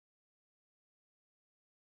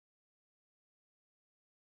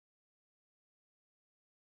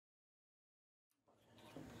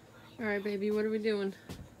All right, baby, what are we doing?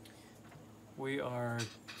 We are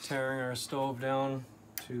tearing our stove down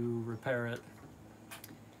to repair it.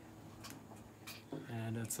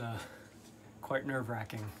 And it's quite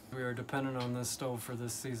nerve-wracking. We are dependent on this stove for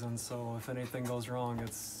this season, so if anything goes wrong,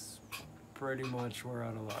 it's pretty much we're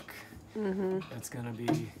out of luck. It's gonna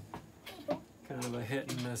be kind of a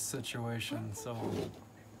hit and miss situation, so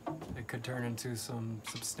it could turn into some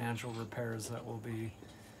substantial repairs that will be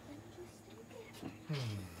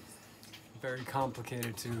very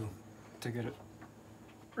complicated to get it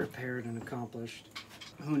repaired and accomplished.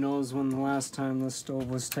 Who knows when the last time this stove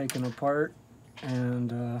was taken apart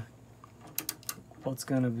and what's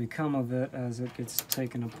going to become of it as it gets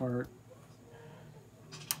taken apart.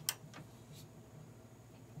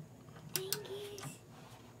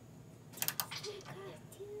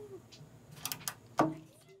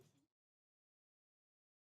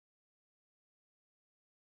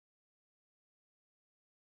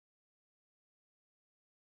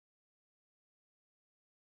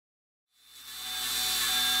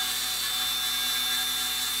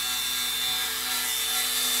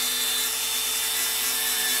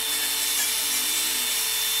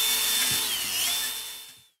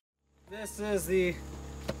 This is the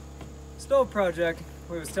stove project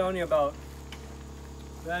we was telling you about.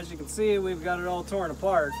 As you can see, we've got it all torn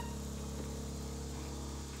apart.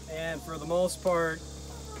 And for the most part,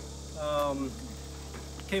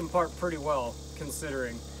 came apart pretty well,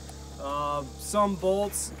 considering. Some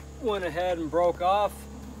bolts went ahead and broke off,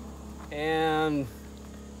 and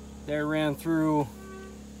they ran through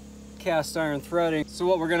cast iron threading. So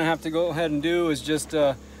what we're gonna have to go ahead and do is just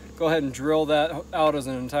go ahead and drill that out as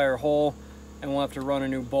an entire hole, and we'll have to run a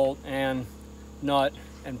new bolt and nut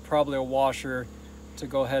and probably a washer to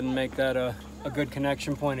go ahead and make that a good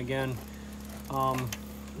connection point again.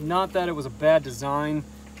 Not that it was a bad design,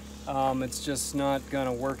 it's just not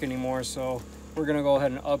gonna work anymore, so we're gonna go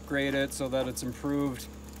ahead and upgrade it so that it's improved,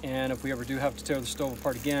 and if we ever do have to tear the stove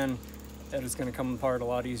apart again, that it's gonna come apart a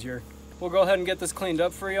lot easier. We'll go ahead and get this cleaned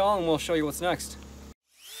up for y'all, and we'll show you what's next.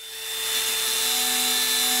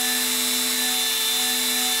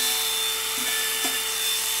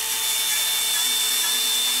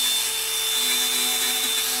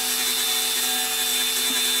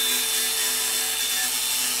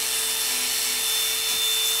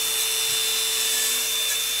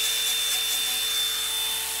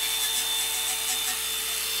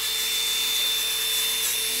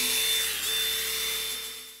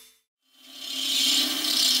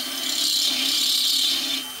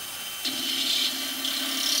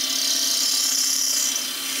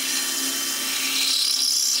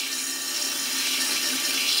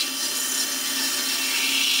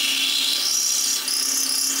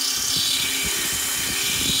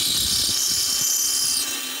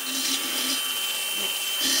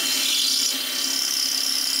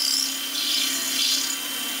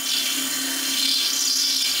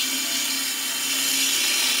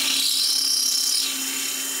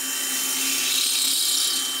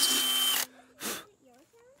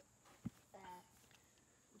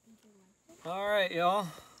 Alright, y'all,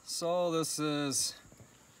 so this is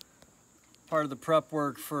part of the prep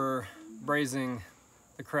work for brazing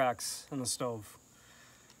the cracks in the stove.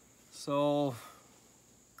 So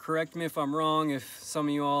correct me if I'm wrong, if some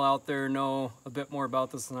of you all out there know a bit more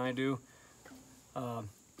about this than I do. I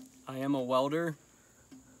am a welder,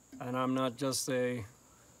 and I'm not just a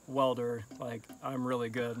welder, like I'm really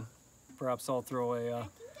good. Perhaps I'll throw a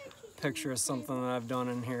picture of something that I've done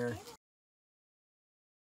in here.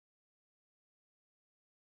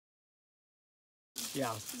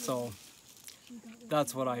 Yeah, so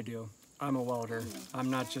that's what I do. I'm a welder. I'm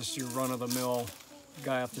not just your run-of-the-mill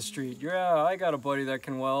guy off the street. Yeah, I got a buddy that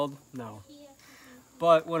can weld. No.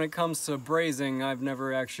 But when it comes to brazing, I've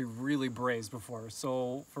never actually really brazed before.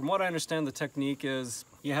 So from what I understand, the technique is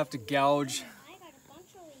you have to gouge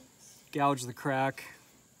the crack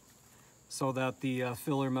so that the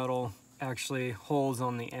filler metal actually holds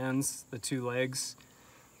on the ends, the two legs.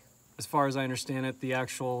 As far as I understand it, the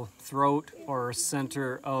actual throat or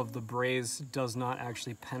center of the braze does not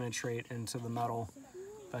actually penetrate into the metal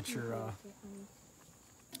that you're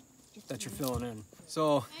filling in.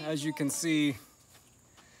 So as you can see,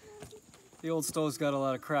 the old stove's got a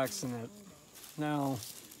lot of cracks in it. Now,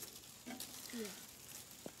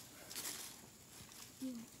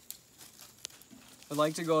 I'd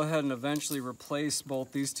like to go ahead and eventually replace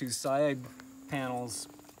both these two side panels.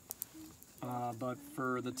 But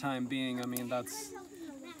for the time being, I mean,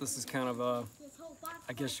 this is kind of a,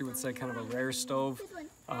 I guess you would say, kind of a rare stove.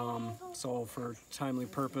 So for timely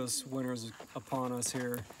purpose, winter's upon us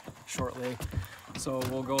here shortly. So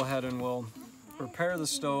we'll go ahead and we'll repair the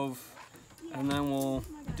stove, and then we'll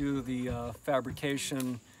do the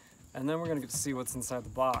fabrication, and then we're gonna get to see what's inside the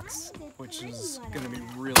box, which is gonna be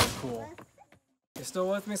really cool. You still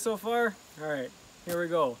with me so far? All right, here we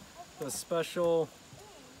go. The special,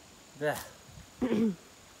 the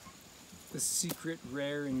secret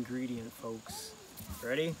rare ingredient, folks.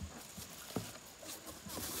 Ready?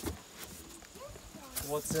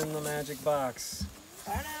 What's in the magic box?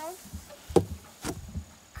 I know.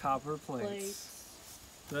 Copper plates.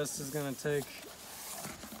 This is gonna take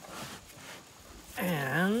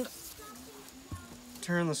and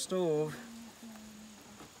turn the stove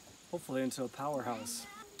hopefully into a powerhouse.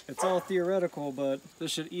 It's all theoretical, but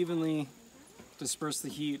this should evenly disperse the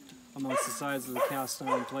heat amongst the sides of the cast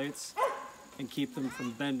iron plates and keep them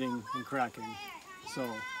from bending and cracking. So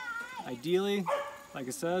ideally, like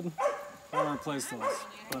I said, I want to replace those,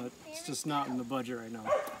 but it's just not in the budget right now.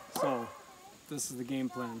 So this is the game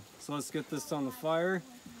plan. So let's get this on the fire,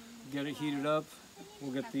 get it heated up.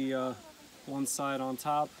 We'll get the one side on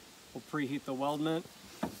top. We'll preheat the weldment,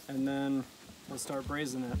 and then we'll start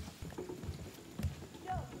braising it.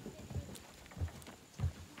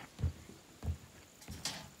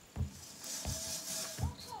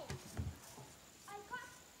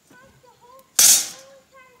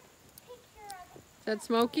 Is that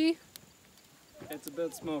smoky? It's a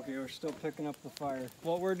bit smoky. We're still picking up the fire.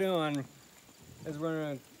 What we're doing is we're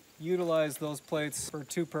going to utilize those plates for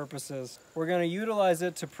two purposes. We're going to utilize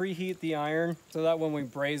it to preheat the iron so that when we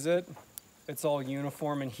braise it, it's all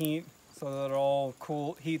uniform in heat, so that it all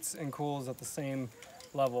heats and cools at the same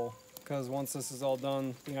level. Because once this is all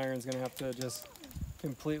done, the iron's going to have to just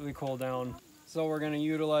completely cool down. So we're going to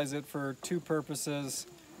utilize it for two purposes.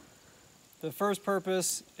 The first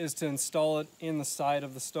purpose is to install it in the side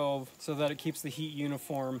of the stove so that it keeps the heat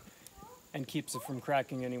uniform and keeps it from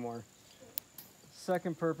cracking anymore.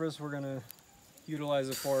 Second purpose we're going to utilize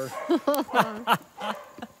it for.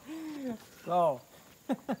 So.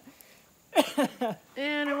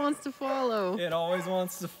 And it wants to follow. It always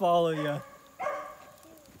wants to follow you.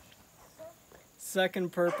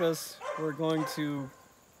 Second purpose, we're going to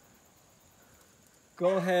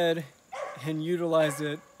go ahead and utilize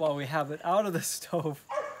it while we have it out of the stove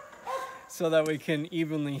so that we can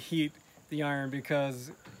evenly heat the iron,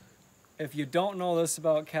 because if you don't know this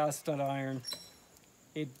about cast iron,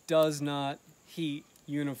 it does not heat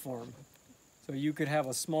uniform. So you could have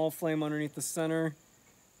a small flame underneath the center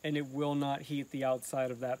and it will not heat the outside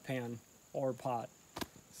of that pan or pot.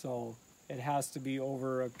 So it has to be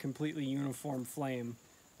over a completely uniform flame.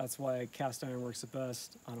 That's why cast iron works the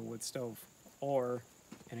best on a wood stove or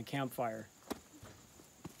in a campfire.